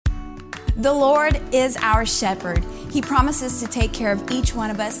The Lord is our shepherd. He promises to take care of each one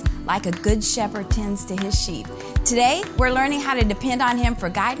of us like a good shepherd tends to his sheep. Today, we're learning how to depend on him for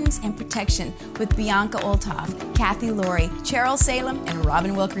guidance and protection with Bianca Olthoff, Kathy Laurie, Cheryl Salem, and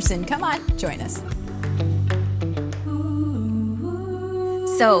Robin Wilkerson. Come on, join us.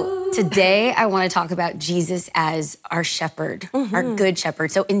 So today I want to talk about Jesus as our shepherd, our good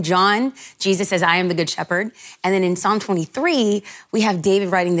shepherd. So in John, Jesus says, I am the good shepherd. And then in Psalm 23, we have David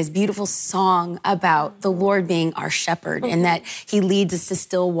writing this beautiful song about the Lord being our shepherd and that he leads us to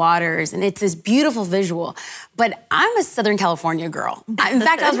still waters. And it's this beautiful visual. But I'm a Southern California girl. In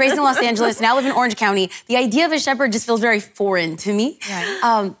fact, I was raised in Los Angeles, now I live in Orange County. The idea of a shepherd just feels very foreign to me.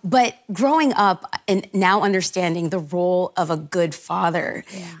 Right. But growing up and now understanding the role of a good father,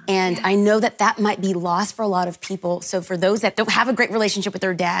 and I know that that might be lost for a lot of people. So for those that don't have a great relationship with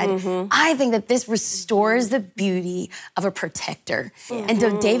their dad, I think that this restores the beauty of a protector. And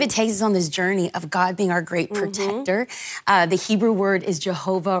so David takes us on this journey of God being our great protector. The Hebrew word is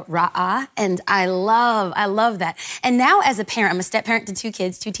Jehovah Ra'ah, and I love that. And now as a parent, I'm a step parent to 2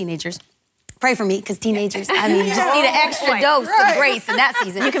 kids, 2 teenagers. Pray for me, because teenagers, I mean, you just need an extra dose of grace in that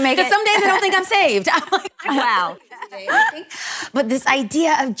season. You can make it. Because some days I don't think I'm saved. I'm like, wow. But this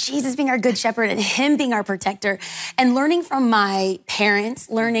idea of Jesus being our good shepherd and him being our protector, and learning from my parents,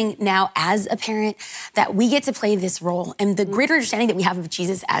 learning now as a parent that we get to play this role, and the greater understanding that we have of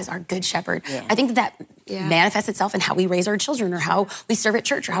Jesus as our good shepherd, I think that manifests itself in how we raise our children or how we serve at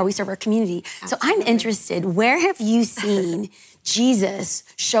church or how we serve our community. Absolutely. So I'm interested, where have you seen Jesus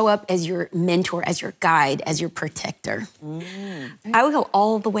show up as your mentor, as your guide, as your protector? I would go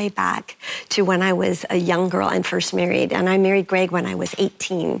all the way back to when I was a young girl and first married. And I married Greg when I was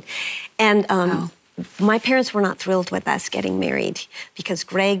 18. And my parents were not thrilled with us getting married because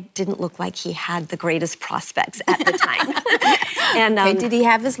Greg didn't look like he had the greatest prospects at the time. And did he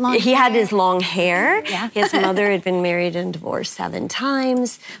have his long hair? He had his long hair. Yeah. His mother had been married and divorced 7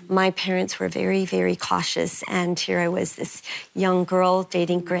 times. My parents were very, very cautious. And here I was, this young girl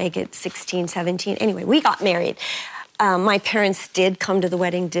dating Greg at 16, 17. Anyway, we got married. My parents did come to the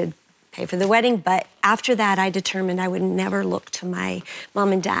wedding, did pay for the wedding. But after that, I determined I would never look to my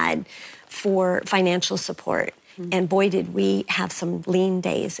mom and dad for financial support. And boy, did we have some lean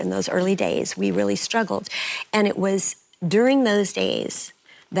days in those early days. We really struggled. And it was during those days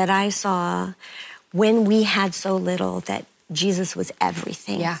that I saw, when we had so little, that Jesus was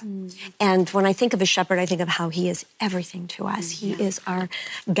everything. Yeah. And when I think of a shepherd, I think of how he is everything to us. He is our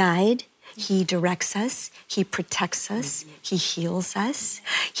guide. He directs us. He protects us. He heals us.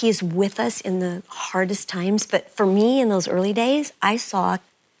 He is with us in the hardest times. But for me, in those early days, I saw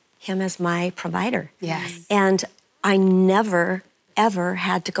him as my provider. Yes. And I never, ever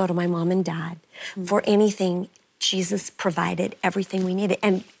had to go to my mom and dad for anything. Jesus provided everything we needed.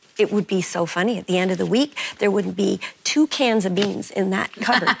 And it would be so funny. At the end of the week, there wouldn't be 2 cans of beans in that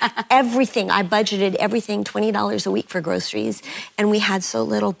cupboard. Everything, I budgeted everything, $20 a week for groceries, and we had so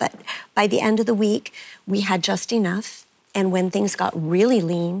little. But by the end of the week, we had just enough. And when things got really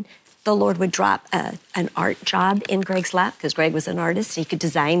lean, the Lord would drop an art job in Greg's lap, because Greg was an artist. He could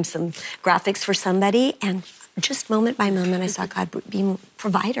design some graphics for somebody. And just moment by moment, I saw God being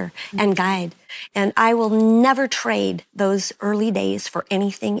provider and guide. And I will never trade those early days for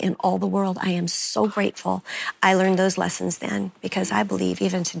anything in all the world. I am so grateful I learned those lessons then, because I believe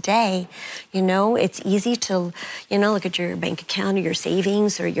even today, it's easy to, look at your bank account or your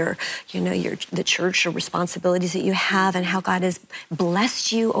savings or the church or responsibilities that you have and how God has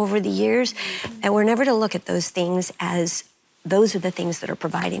blessed you over the years. And we're never to look at those things as those are the things that are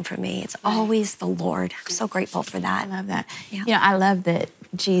providing for me. It's always the Lord. I'm so grateful for that. I love that. Yeah. I love that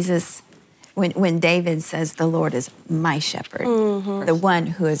Jesus, when David says the Lord is my shepherd, the one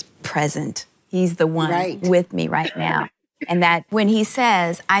who is present, he's the one with me right now. And that when he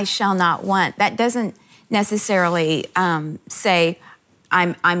says, I shall not want, that doesn't necessarily say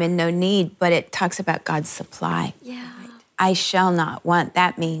I'm in no need, but it talks about God's supply. Yeah. I shall not want.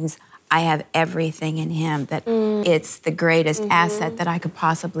 That means I have everything in him, that it's the greatest asset that I could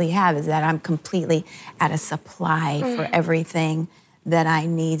possibly have, is that I'm completely at a supply for everything that I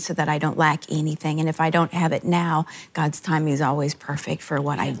need so that I don't lack anything. And if I don't have it now, God's timing is always perfect for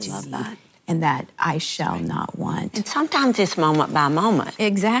what I do need. And that I shall not want. And sometimes it's moment by moment.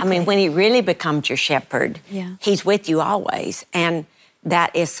 Exactly. I mean, when he really becomes your shepherd, he's with you always. And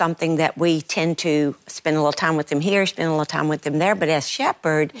that is something that we tend to spend a little time with him here, spend a little time with him there. But as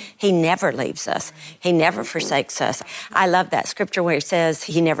shepherd, he never leaves us. He never forsakes us. I love that scripture where it says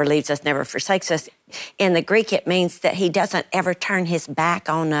he never leaves us, never forsakes us. In the Greek, it means that he doesn't ever turn his back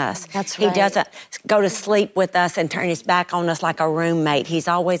on us. That's right. He doesn't go to sleep with us and turn his back on us like a roommate. He's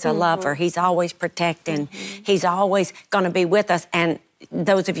always a lover. He's always protecting. He's always going to be with us. And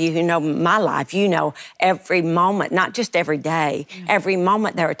those of you who know my life, you know every moment, not just every day, every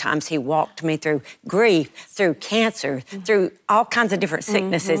moment there are times he walked me through grief, through cancer, through all kinds of different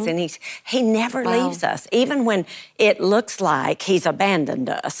sicknesses, and he never leaves us. Even when it looks like he's abandoned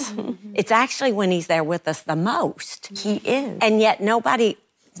us, it's actually when he's there with us the most. He is. And yet nobody,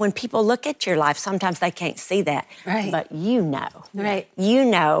 when people look at your life, sometimes they can't see that. Right. But you know. Right. You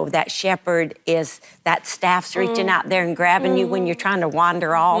know that shepherd is, that staff's reaching out there and grabbing you when you're trying to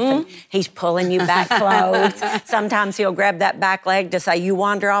wander off and he's pulling you back close. Sometimes he'll grab that back leg to say, you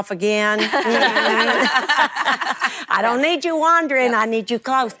wander off again. I don't need you wandering, I need you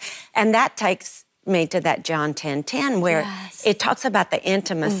close. And that takes me to that John 10:10, where it talks about the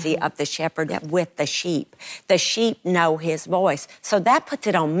intimacy of the shepherd with the sheep. The sheep know his voice. So that puts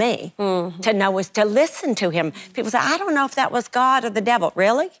it on me to know is to listen to him. People say, I don't know if that was God or the devil.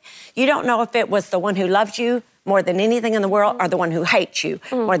 Really? You don't know if it was the one who loves you more than anything in the world or the one who hates you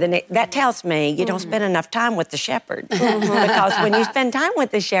more than it. That tells me you don't spend enough time with the shepherd. Because when you spend time with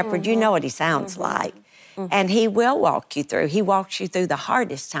the shepherd, you know what he sounds like. And he will walk you through. He walks you through the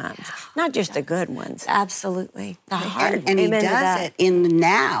hardest times, not just the good ones. Absolutely. The hard And he does it in the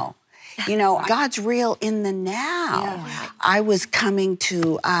now. You know, God's real in the now. Yeah. I was coming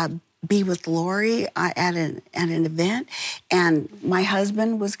to be with Lori at an event, and my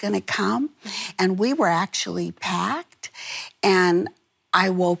husband was going to come, and we were actually packed. And I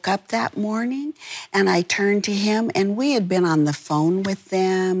woke up that morning, and I turned to him, and we had been on the phone with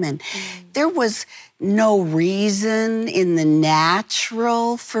them, and there was no reason in the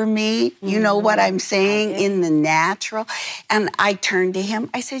natural for me. You know what I'm saying? In the natural. And I turned to him.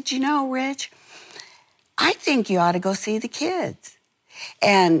 I said, you know, Rich, I think you ought to go see the kids.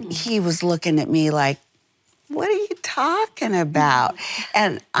 And he was looking at me like, what are you talking about?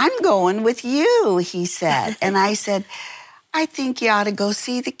 And I'm going with you, he said. And I said, I think you ought to go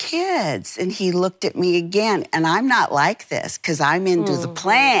see the kids. And he looked at me again. And I'm not like this because I'm into the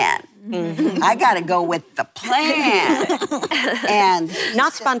plan. I got to go with the plan. And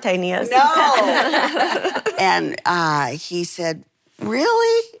not spontaneous. No. And he said,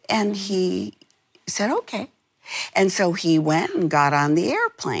 really? And he said, okay. And so he went and got on the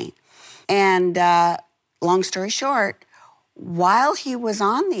airplane. And long story short, while he was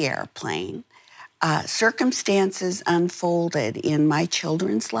on the airplane, circumstances unfolded in my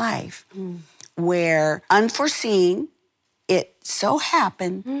children's life where, unforeseen, it so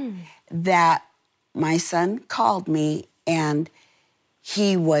happened that my son called me and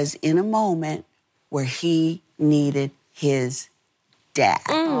he was in a moment where he needed his dad.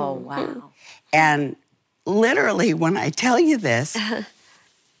 Oh, wow. And literally, when I tell you this,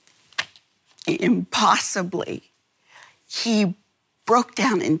 impossibly, he broke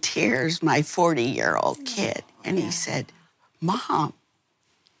down in tears, my 40-year-old kid. And he said, Mom,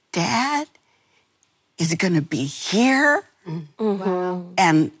 Dad is going to be here? Wow.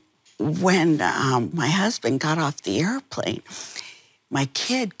 And when my husband got off the airplane, my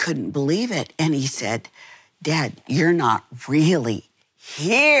kid couldn't believe it. And he said, Dad, you're not really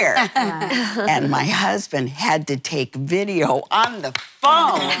here. And my husband had to take video on the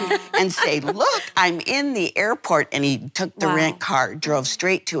phone and say, look, I'm in the airport. And he took the rent car, drove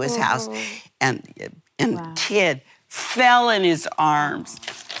straight to his house, and the kid fell in his arms.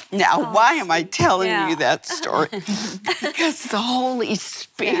 Now, why am I telling you that story? Because the Holy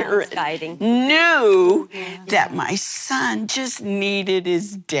Spirit knew that my son just needed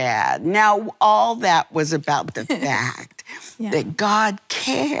his dad. Now, all that was about the fact that God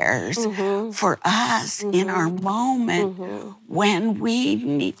cares for us in our moment when we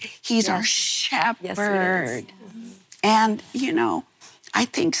need. He's our shepherd. Yes, And, you know, I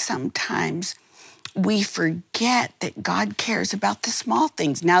think sometimes we forget that God cares about the small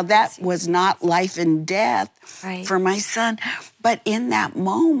things. Now, that was not life and death for my son, but in that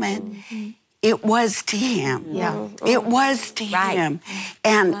moment, it was to him. It was to him.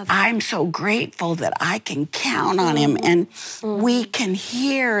 And I'm so grateful that I can count on him and we can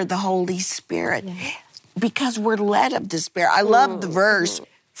hear the Holy Spirit because we're led of the Spirit. I love the verse,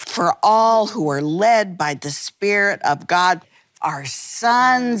 for all who are led by the Spirit of God. are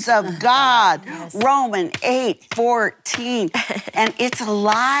sons of God. Romans 8:14. And it's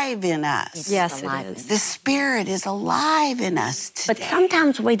alive in us. Yes, it is. The Spirit is alive in us today. But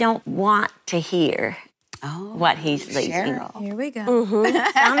sometimes we don't want to hear what he's leading. Cheryl. Here we go.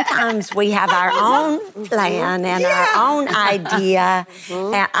 Sometimes we have our own plan and our own idea.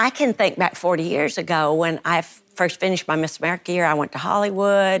 And I can think back 40 years ago when I first finished my Miss America year. I went to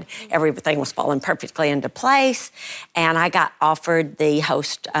Hollywood. Everything was falling perfectly into place. And I got offered the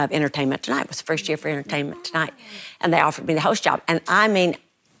host of Entertainment Tonight. It was the first year for Entertainment Tonight. And they offered me the host job. And I mean,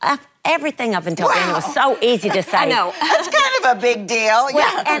 everything up until then was so easy to say. I know. That's kind of a big deal.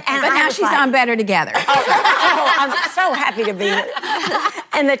 Yeah, and But now she's on Better Together. Oh, I'm so happy to be here.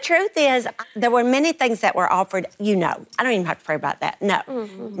 And the truth is, there were many things that were offered, I don't even have to pray about that.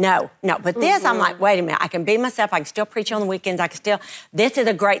 No. But this, I'm like, wait a minute. I can be myself. I can still preach on the weekends. This is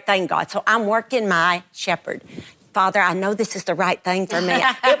a great thing, God. So I'm working my shepherd. Father, I know this is the right thing for me.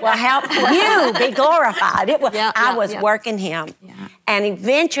 It will help you be glorified. I was working him. Yeah. And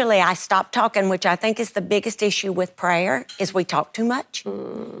eventually I stopped talking, which I think is the biggest issue with prayer, is we talk too much.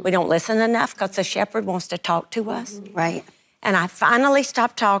 We don't listen enough because the shepherd wants to talk to us. Right. And I finally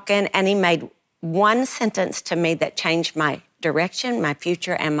stopped talking, and he made one sentence to me that changed my direction, my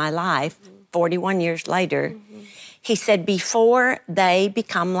future, and my life 41 years later. He said, before they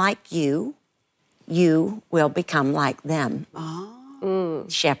become like you will become like them.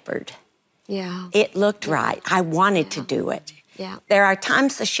 Shepherd. Yeah. It looked right. I wanted to do it. Yeah. There are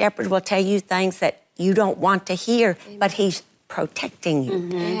times the shepherd will tell you things that you don't want to hear, but he's protecting you.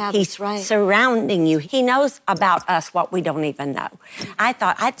 Yeah, He's that's right. surrounding you. He knows about us what we don't even know. I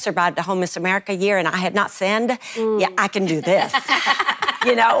thought I'd survived the whole Miss America year and I had not sinned. Yeah, I can do this.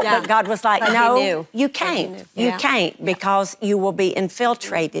 But God was like, But no, he knew. you can't. You can't because you will be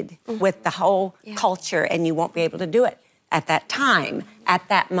infiltrated with the whole culture and you won't be able to do it at that time, at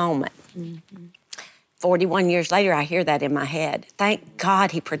that moment. 41 years later, I hear that in my head. Thank God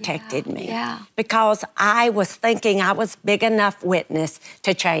he protected me. Yeah. Because I was thinking I was big enough witness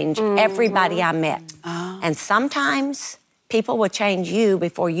to change everybody I met. And sometimes people will change you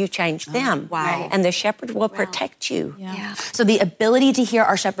before you change them. Wow. And the shepherd will protect you. Yeah. So the ability to hear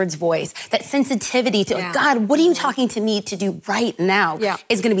our shepherd's voice, that sensitivity to, God, what are you talking to me to do right now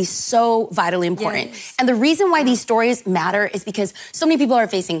is going to be so vitally important. Yes. And the reason why these stories matter is because so many people are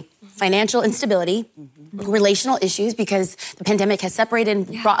facing financial instability, relational issues because the pandemic has separated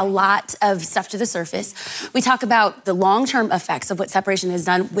and brought a lot of stuff to the surface. We talk about the long-term effects of what separation has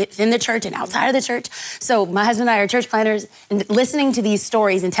done within the church and outside of the church. So my husband and I are church planners, and listening to these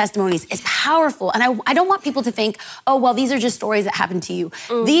stories and testimonies is powerful. And I don't want people to think, oh, well, these are just stories that happened to you.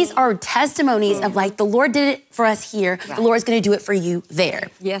 These are testimonies of like, the Lord did it for us here. The Lord's going to do it for you there.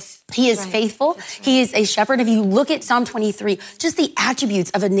 Yes. He is faithful. He is a shepherd. If you look at Psalm 23, just the attributes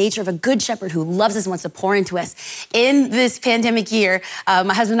of a nature of a good shepherd who loves us and wants to pour into us. In this pandemic year,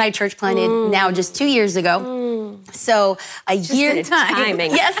 my husband and I church planted now just 2 years ago. So a year in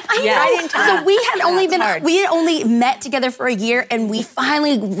timing. Yes, I know. Right in time. So we had only met together for a year, and we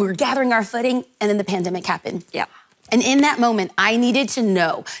finally were gathering our footing, and then the pandemic happened. Yeah. And in that moment, I needed to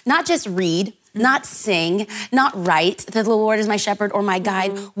know, not just read, not sing, not write that the Lord is my shepherd or my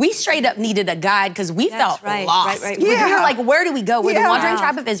guide. We straight up needed a guide because we felt lost. Right. We were like, where do we go? We're the wandering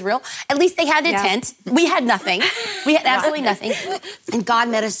tribe of Israel. At least they had a tent. We had nothing. We had absolutely nothing. And God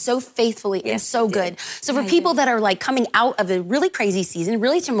met us so faithfully and so good. So for people that are like coming out of a really crazy season,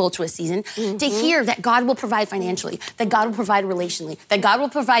 really tumultuous season, to hear that God will provide financially, that God will provide relationally, that God will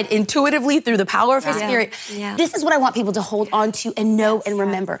provide intuitively through the power of His Spirit. This is what I want people to hold on to and know and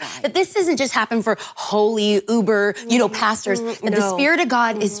remember. That this isn't just happen for holy, uber, pastors. That the Spirit of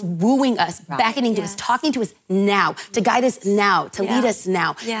God is wooing us, beckoning to us, talking to us now, to guide us now, to lead us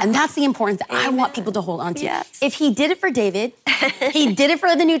now. And that's the importance that I want people to hold on to. If He did it for David, He did it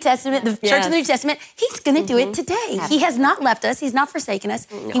for the New Testament, the church of the New Testament, He's going to do it today. He has not left us. He's not forsaken us.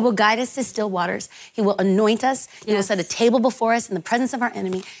 He will guide us to still waters. He will anoint us. He will set a table before us in the presence of our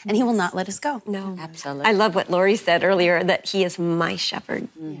enemy, and He will not let us go. No. Absolutely. I love what Lori said earlier, that He is my shepherd.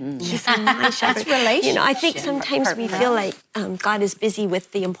 He's my shepherd. I think sometimes we feel like God is busy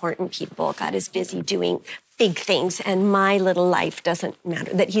with the important people. God is busy doing big things, and my little life doesn't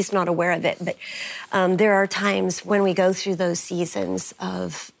matter, that He's not aware of it. But there are times when we go through those seasons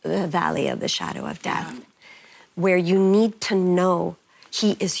of the valley of the shadow of death where you need to know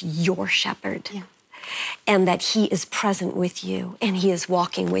He is your shepherd. and that he is present with you and he is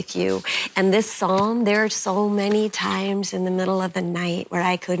walking with you. And this psalm, there are so many times in the middle of the night where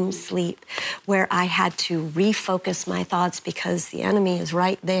I couldn't sleep, where I had to refocus my thoughts because the enemy is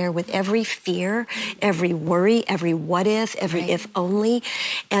right there with every fear, every worry, every what if, every if only,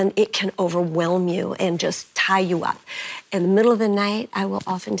 and it can overwhelm you and just tie you up. In the middle of the night, I will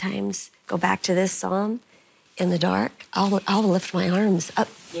oftentimes go back to this psalm. In the dark, I'll lift my arms up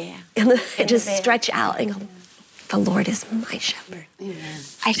and just stretch out and go, the Lord is my shepherd.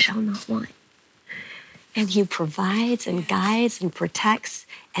 I shall not want. And he provides and guides and protects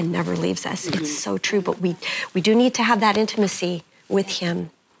and never leaves us. It's so true, but we do need to have that intimacy with him.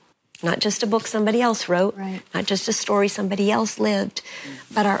 Not just a book somebody else wrote, not just a story somebody else lived,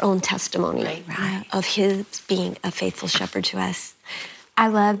 but our own testimony of his being a faithful shepherd to us. I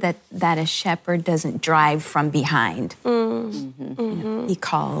love that a shepherd doesn't drive from behind. You know, he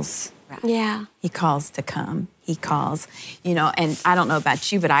calls. Yeah. He calls to come. He calls, you know, and I don't know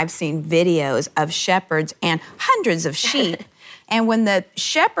about you, but I've seen videos of shepherds and hundreds of sheep. And when the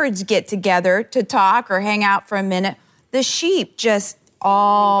shepherds get together to talk or hang out for a minute, the sheep just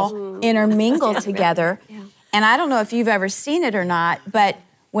all intermingle together. And I don't know if you've ever seen it or not, but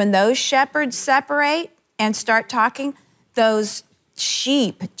when those shepherds separate and start talking, those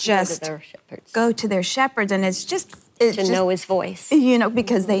sheep just go to their shepherds, and it's just know his voice. You know,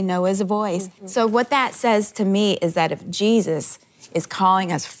 because they know his voice. So what that says to me is that if Jesus is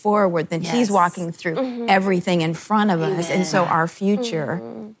calling us forward, then he's walking through everything in front of us. And so our future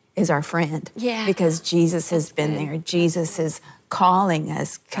is our friend. Because Jesus has been there. Jesus is calling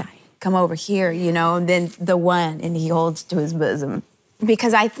us, come over here, you know, and then the one, and he holds to his bosom.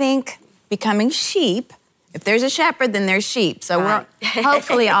 Because I think becoming sheep, if there's a shepherd, then there's sheep. So we're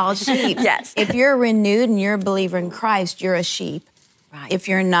hopefully all sheep. If you're renewed and you're a believer in Christ, you're a sheep. If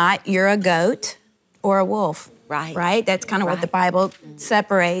you're not, you're a goat or a wolf. Right? That's kind of what the Bible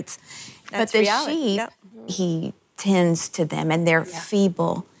separates. But the sheep, he tends to them, and they're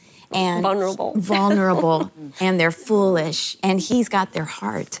feeble and vulnerable and they're foolish. And he's got their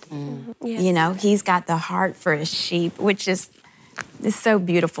heart. You know, he's got the heart for his sheep, which is so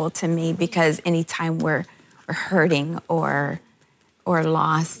beautiful to me, because anytime we're hurting or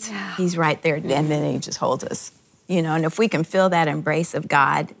lost, he's right there, and then he just holds us. You know, and if we can feel that embrace of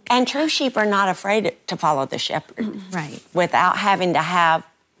God. And true sheep are not afraid to follow the shepherd. Without having to have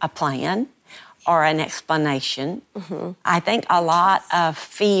a plan or an explanation. I think a lot of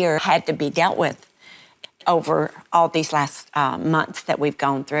fear had to be dealt with over all these last months that we've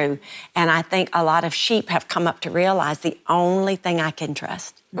gone through. And I think a lot of sheep have come up to realize the only thing I can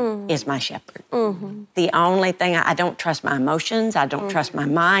trust is my shepherd. The only thing, I don't trust my emotions, I don't trust my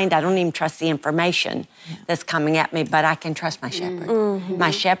mind, I don't even trust the information that's coming at me, but I can trust my shepherd. My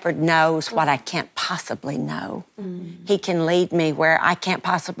shepherd knows what I can't possibly know. He can lead me where I can't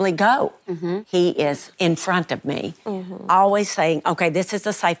possibly go. He is in front of me, always saying, okay, this is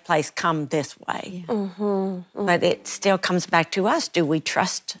a safe place, come this way. But it still comes back to us. Do we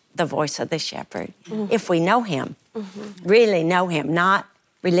trust the voice of the shepherd? If we know him, really know him, not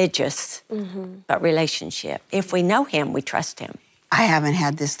religious, but relationship. If we know him, we trust him. I haven't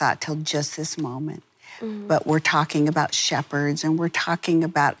had this thought till just this moment, but we're talking about shepherds, and we're talking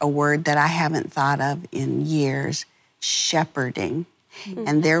about a word that I haven't thought of in years, shepherding.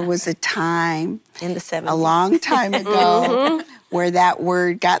 And there was a time in the 70s, a long time ago, where that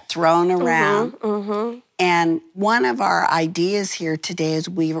word got thrown around. And one of our ideas here today is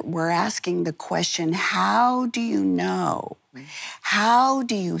we're asking the question, how do you know? How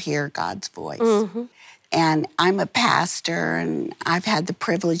do you hear God's voice? And I'm a pastor, and I've had the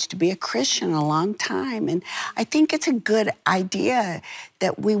privilege to be a Christian a long time. And I think it's a good idea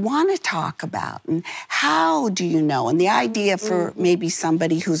that we want to talk about. And how do you know? And the idea for maybe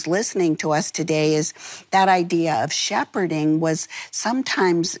somebody who's listening to us today is that idea of shepherding was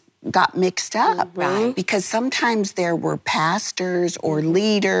sometimes got mixed up, because sometimes there were pastors or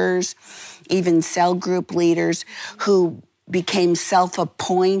leaders, even cell group leaders, who became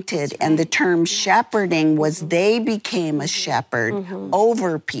self-appointed, and the term shepherding was they became a shepherd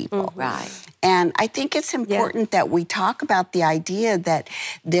over people. And I think it's important that we talk about the idea that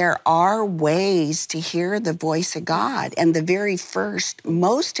there are ways to hear the voice of God. And the very first,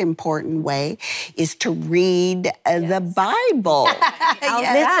 most important way is to read the Bible.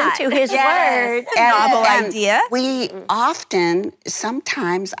 Listen to his word. Novel idea. We often,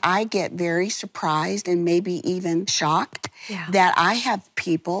 sometimes I get very surprised and maybe even shocked that I have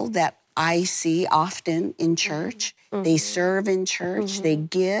people that I see often in church. They serve in church, they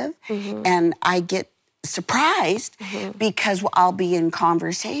give, and I get surprised because I'll be in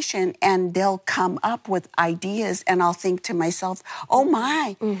conversation and they'll come up with ideas and I'll think to myself, oh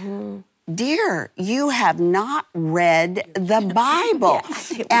my, dear, you have not read the Bible.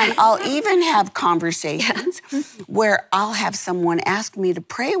 And I'll even have conversations where I'll have someone ask me to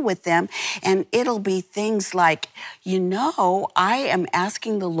pray with them, and it'll be things like, I am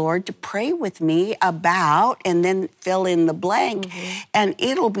asking the Lord to pray with me about, and then fill in the blank, and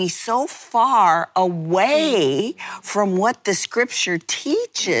it'll be so far away from what the scripture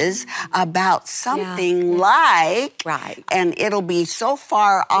teaches about something like, and it'll be so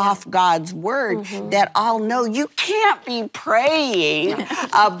far off God's word that I'll know you can't be praying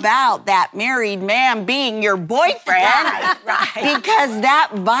about that married man being your boyfriend because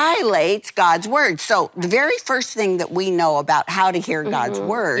that violates God's word. So the very first thing that we know about how to hear God's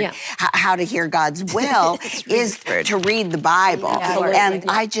word, how to hear God's will, is to read the Bible. And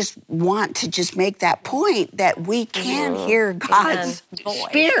I just want to just make that point that we can hear God's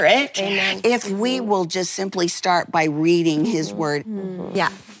Spirit if we will just simply start by reading His word.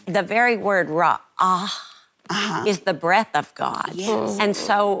 The very word ra'ah is the breath of God. And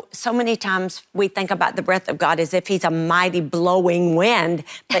so many times we think about the breath of God as if He's a mighty blowing wind,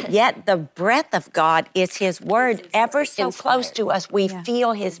 but yet the breath of God is His word ever so close to us. We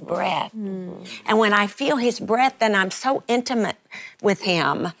feel His breath. And when I feel His breath, then I'm so intimate with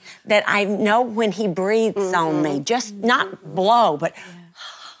Him that I know when He breathes on me, just not blow, but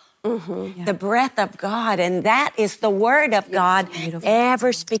the breath of God, and that is the word of God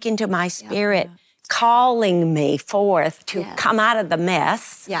ever speaking to my spirit, calling me forth to come out of the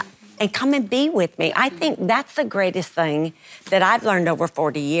mess and come and be with me. I think that's the greatest thing that I've learned over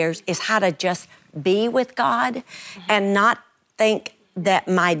 40 years is how to just be with God and not think that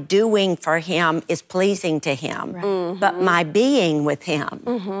my doing for Him is pleasing to Him, but my being with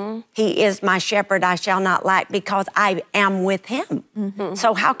Him. He is my shepherd, I shall not lack, because I am with Him.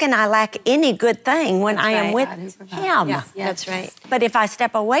 So how can I lack any good thing when I am with Him? That's right. But if I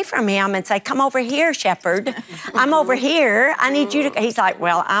step away from Him and say, come over here, shepherd, I'm over here, I need you to, He's like,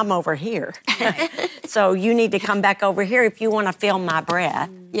 well, I'm over here. So you need to come back over here if you want to feel my breath.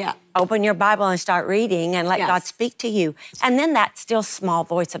 Open your Bible and start reading and let God speak to you. And then that still small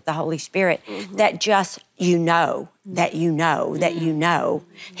voice of the Holy Spirit that just, that you know.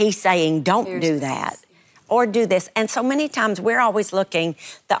 He's saying, don't do that. Or do this. And so many times we're always looking,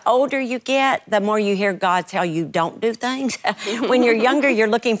 the older you get, the more you hear God tell you don't do things. When you're younger, you're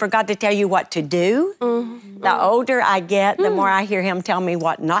looking for God to tell you what to do. The older I get, the more I hear Him tell me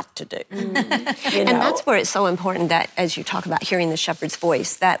what not to do. And that's where it's so important that as you talk about hearing the shepherd's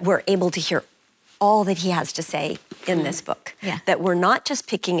voice, that we're able to hear all that He has to say in this book. That we're not just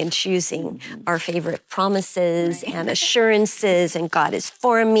picking and choosing our favorite promises and assurances, and God is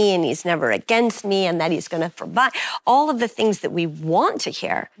for me and He's never against me and that He's going to provide. All of the things that we want to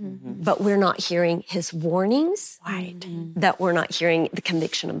hear, but we're not hearing His warnings. That we're not hearing the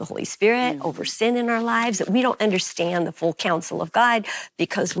conviction of the Holy Spirit over sin in our lives. That we don't understand the full counsel of God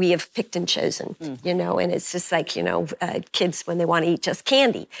because we have picked and chosen, and it's just like, kids when they want to eat just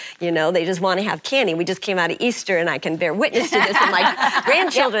candy, they just want to have candy. We just came out of Easter and I can bear witness to this with my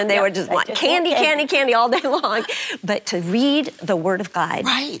grandchildren. They were just want candy all day long. But to read the Word of God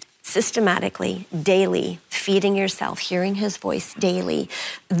systematically, daily, feeding yourself, hearing His voice daily.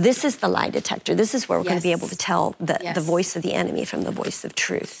 This is the lie detector. This is where we're going to be able to tell the voice of the enemy from the voice of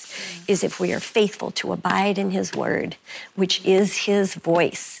truth, is if we are faithful to abide in His word, which is His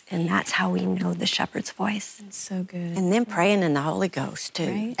voice. And that's how we know the shepherd's voice. That's so good. And then praying in the Holy Ghost,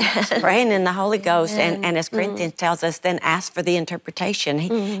 too. Praying in the Holy Ghost. And as Corinthians tells us, then ask for the interpretation.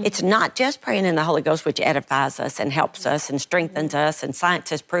 It's not just praying in the Holy Ghost, which edifies us and helps us and strengthens us. And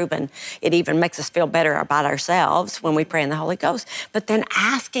science has proven it even makes us feel better about ourselves when we pray in the Holy Ghost. But then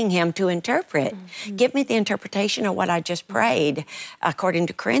asking Him to interpret. Give me the interpretation of what I just prayed, according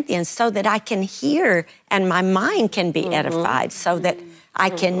to Corinthians, so that I can hear and my mind can be edified, so that I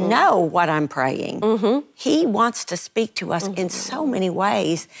can know what I'm praying. He wants to speak to us in so many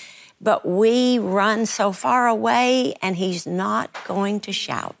ways, but we run so far away and He's not going to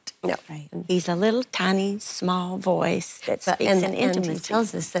shout. No. He's a little tiny, small voice that speaks in intimacy. And He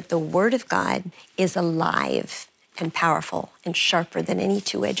tells us that the Word of God is alive and powerful and sharper than any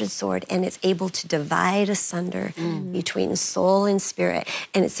two-edged sword, and it's able to divide asunder between soul and spirit,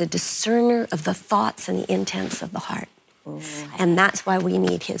 and it's a discerner of the thoughts and the intents of the heart. And that's why we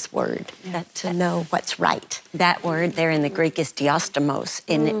need His word to know what's right. That word there in the Greek is diastemos,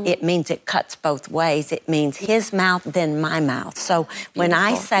 and it means it cuts both ways. It means His mouth, then my mouth. So when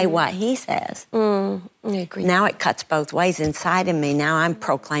I say what He says, now it cuts both ways inside of me. Now I'm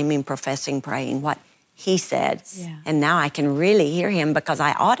proclaiming, professing, praying what he said. And now I can really hear him because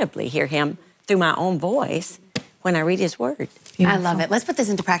I audibly hear him through my own voice when I read his word. Beautiful. I love it. Let's put this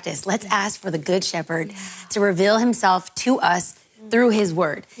into practice. Let's ask for the Good Shepherd to reveal himself to us through his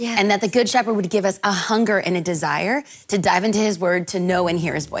word. And that the Good Shepherd would give us a hunger and a desire to dive into his word, to know and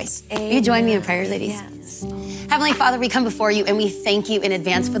hear his voice. Will you join me in prayer, ladies? Yes. Heavenly Father, we come before you and we thank you in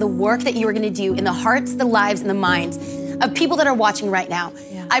advance for the work that you are going to do in the hearts, the lives, and the minds of people that are watching right now.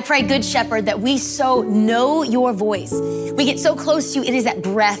 I pray, Good Shepherd, that we so know your voice. We get so close to you, it is that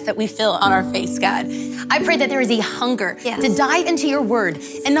breath that we feel on our face, God. I pray that there is a hunger to dive into your word,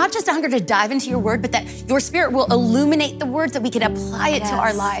 and not just a hunger to dive into your word, but that your spirit will illuminate the words, that we can apply it to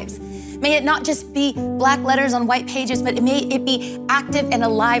our lives. May it not just be black letters on white pages, but may it be active and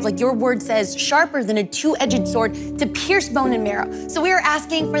alive, like your word says, sharper than a two-edged sword to pierce bone and marrow. So we are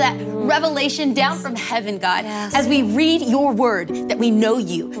asking for that revelation down from heaven, God, as we read your word, that we know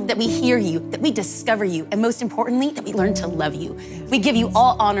you, that we hear you, that we discover you, and most importantly, that we learn to love you. We give you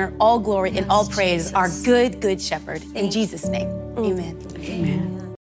all honor, all glory, and all praise, our good, good shepherd. In Jesus' name, amen. Amen.